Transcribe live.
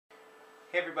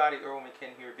Hey everybody, Earl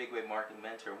McKinn here, Big Wave Marketing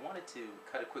Mentor. Wanted to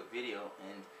cut a quick video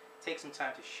and take some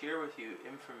time to share with you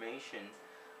information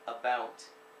about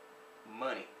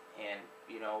money and,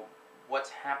 what's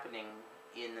happening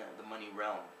in the money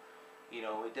realm.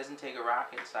 It doesn't take a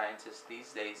rocket scientist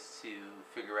these days to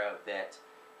figure out that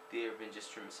there have been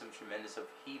just some tremendous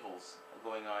upheavals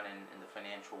going on in the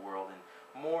financial world.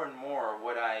 And more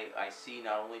what I see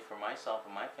not only for myself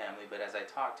and my family, but as I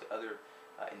talk to other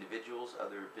individuals,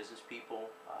 other business people,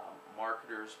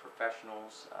 marketers,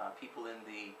 professionals, people in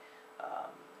the,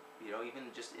 even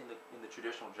just in the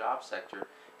traditional job sector,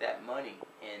 that money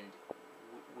and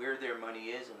where their money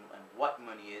is and what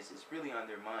money is really on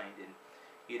their mind. And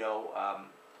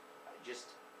just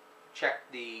check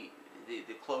the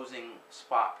closing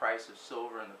spot price of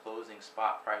silver and the closing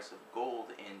spot price of gold,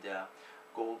 and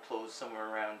gold closed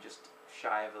somewhere around just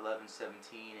shy of 11.17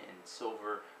 and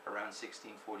silver around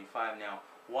 16.45. Now,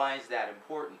 why is that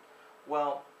important?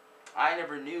 Well, I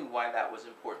never knew why that was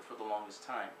important for the longest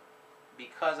time,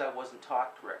 because I wasn't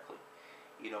taught correctly.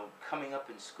 Coming up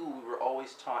in school, we were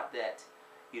always taught that,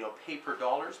 paper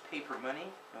dollars, paper money,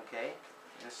 okay,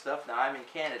 and stuff. Now, I'm in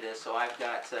Canada, so I've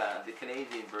got the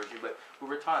Canadian version, but we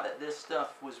were taught that this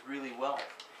stuff was really wealth.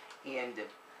 And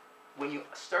when you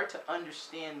start to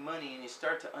understand money and you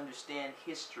start to understand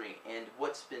history and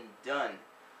what's been done,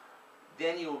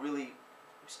 then you'll really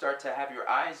start to have your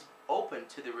eyes open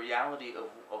to the reality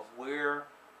of where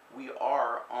we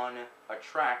are on a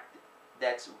track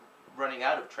that's running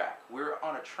out of track. We're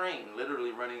on a train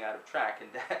literally running out of track, and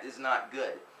that is not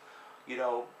good.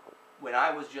 When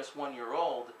I was just 1 year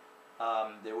old,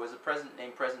 there was a president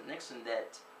named President Nixon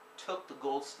that took the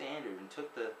gold standard and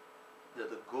took the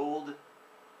gold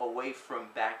away from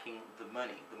backing the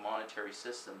money, the monetary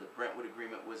system. The Brentwood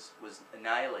Agreement was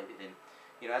annihilated,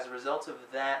 and as a result of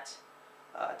that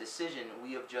decision,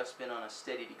 we have just been on a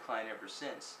steady decline ever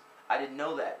since. I didn't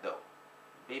know that, though.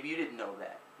 Maybe you didn't know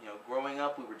that. Growing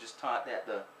up, we were just taught that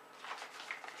the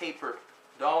paper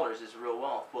dollars is real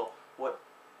wealth. Well,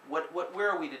 where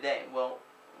are we today? Well,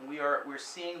 we're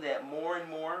seeing that more and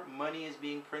more money is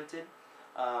being printed,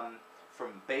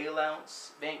 from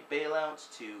bailouts, bank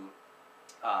bailouts, to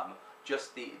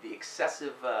just the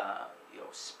excessive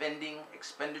spending,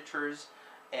 expenditures,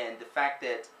 and the fact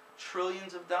that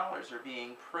trillions of dollars are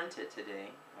being printed today,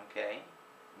 okay,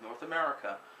 North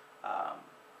America,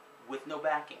 with no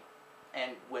backing.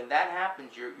 And when that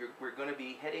happens, we're going to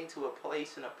be heading to a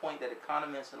place and a point that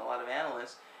economists and a lot of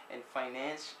analysts and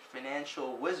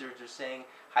financial wizards are saying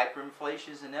hyperinflation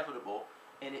is inevitable,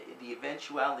 and the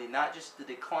eventuality, not just the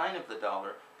decline of the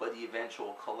dollar, but the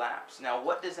eventual collapse. Now,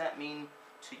 what does that mean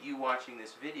to you watching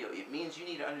this video? It means you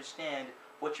need to understand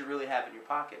what you really have in your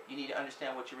pocket. You need to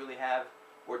understand what you really have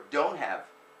or don't have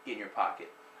in your pocket,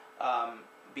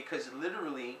 because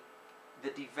literally the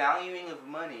devaluing of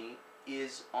money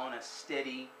is on a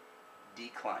steady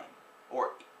decline,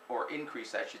 or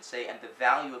increase, I should say, and the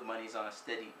value of money is on a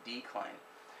steady decline.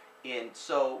 And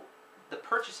so the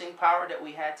purchasing power that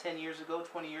we had 10 years ago,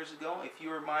 20 years ago, if you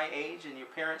were my age and your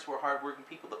parents were hardworking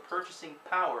people, the purchasing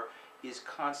power is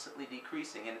constantly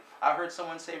decreasing. And I heard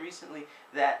someone say recently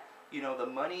that, the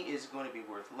money is going to be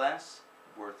worth less,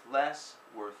 worth less,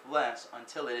 worth less,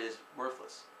 until it is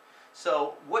worthless.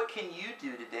 So what can you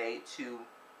do today to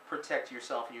protect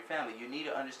yourself and your family? You need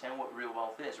to understand what real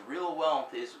wealth is. Real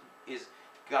wealth is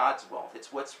God's wealth.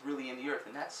 It's what's really in the earth,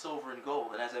 and that's silver and gold.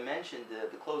 And as I mentioned,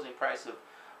 the closing price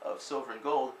of silver and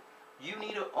gold, you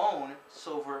need to own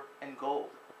silver and gold.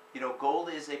 Gold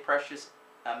is a precious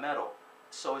metal.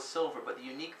 So is silver. But the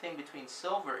unique thing between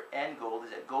silver and gold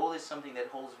is that gold is something that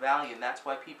holds value, and that's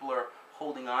why people are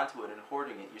holding on to it and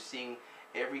hoarding it. You're seeing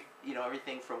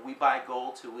everything from we buy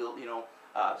gold to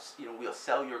we'll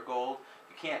sell your gold.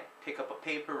 You can't pick up a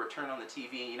paper or turn on the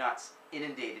TV and you're not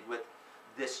inundated with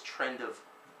this trend of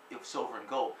silver and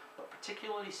gold, but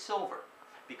particularly silver,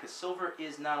 because silver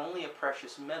is not only a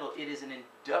precious metal, it is an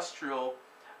industrial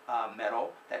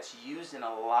metal that's used in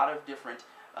a lot of different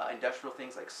industrial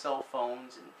things like cell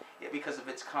phones, and because of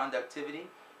its conductivity.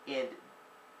 And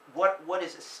what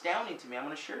is astounding to me, I'm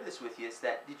going to share this with you, is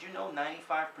that did you know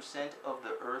 95% of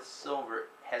the Earth's silver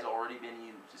has already been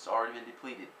used? It's already been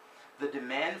depleted. The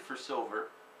demand for silver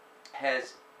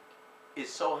is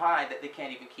so high that they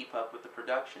can't even keep up with the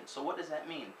production. So what does that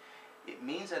mean? It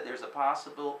means that there's a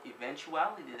possible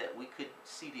eventuality that we could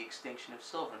see the extinction of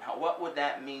silver. Now, what would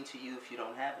that mean to you if you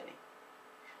don't have any?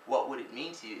 What would it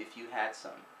mean to you if you had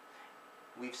some?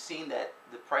 We've seen that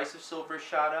the price of silver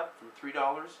shot up from $3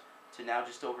 to now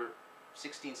just over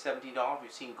 $16, $17.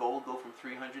 We've seen gold go from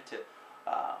 $300 to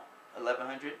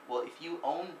 $1,100. Well, if you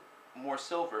own more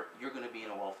silver, you're going to be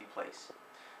in a wealthy place.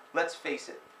 let's face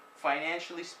it,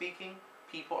 financially speaking,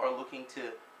 people are looking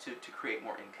to create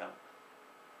more income.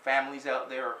 Families out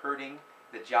there are hurting.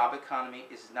 The job economy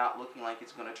is not looking like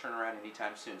it's going to turn around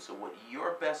anytime soon. So what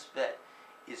your best bet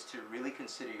is to really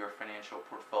consider your financial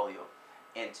portfolio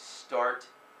and to start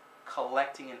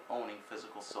collecting and owning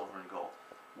physical silver and gold.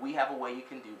 We have a way you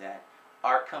can do that.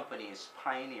 Our company is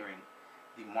pioneering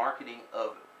the marketing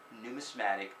of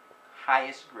numismatic,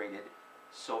 highest graded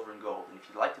silver and gold. And if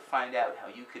you'd like to find out how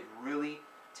you could really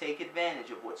take advantage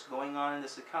of what's going on in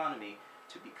this economy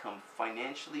to become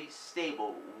financially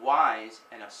stable, wise,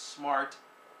 and a smart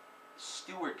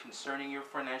steward concerning your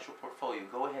financial portfolio,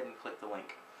 go ahead and click the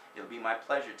link. It'll be my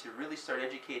pleasure to really start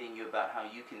educating you about how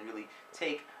you can really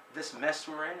take this mess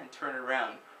we're in and turn it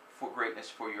around for greatness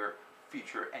for your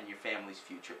future and your family's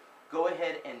future. Go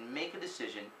ahead and make a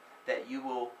decision that you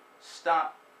will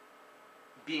stop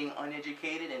being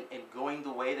uneducated and going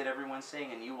the way that everyone's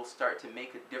saying, and you will start to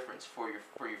make a difference for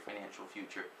your financial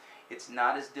future. It's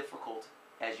not as difficult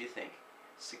as you think.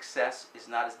 Success is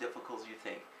not as difficult as you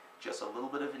think. Just a little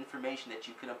bit of information that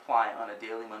you can apply on a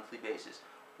daily, monthly basis.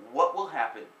 What will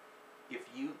happen if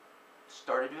you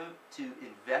started to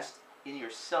invest in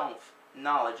yourself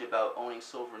knowledge about owning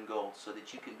silver and gold so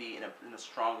that you can be in a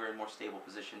stronger and more stable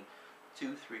position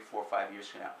 2, 3, 4, 5 years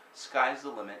from now? Sky's the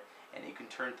limit, and you can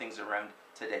turn things around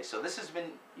today. So this has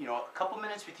been, a couple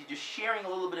minutes with you, just sharing a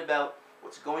little bit about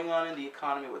what's going on in the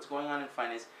economy, what's going on in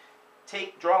finance.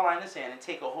 Draw a line in the sand and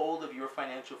take a hold of your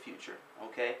financial future,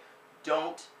 okay?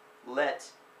 Don't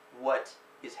let what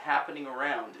is happening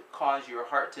around cause your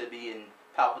heart to be in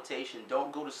palpitation.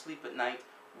 Don't go to sleep at night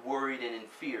worried and in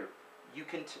fear. You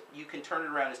can turn it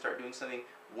around and start doing something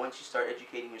once you start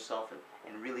educating yourself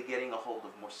and really getting a hold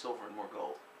of more silver and more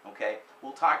gold, okay?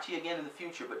 We'll talk to you again in the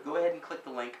future, but go ahead and click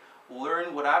the link.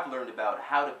 Learn what I've learned about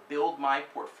how to build my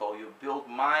portfolio, build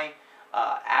my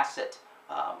asset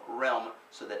realm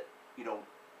so that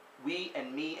we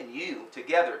and me and you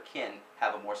together can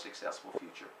have a more successful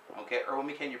future. Okay, Erwin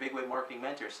McKen, your Big Wave Marketing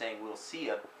Mentor, saying we'll see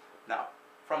you now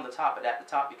from the top, but at the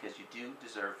top, because you do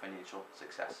deserve financial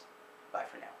success. Bye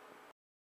for now.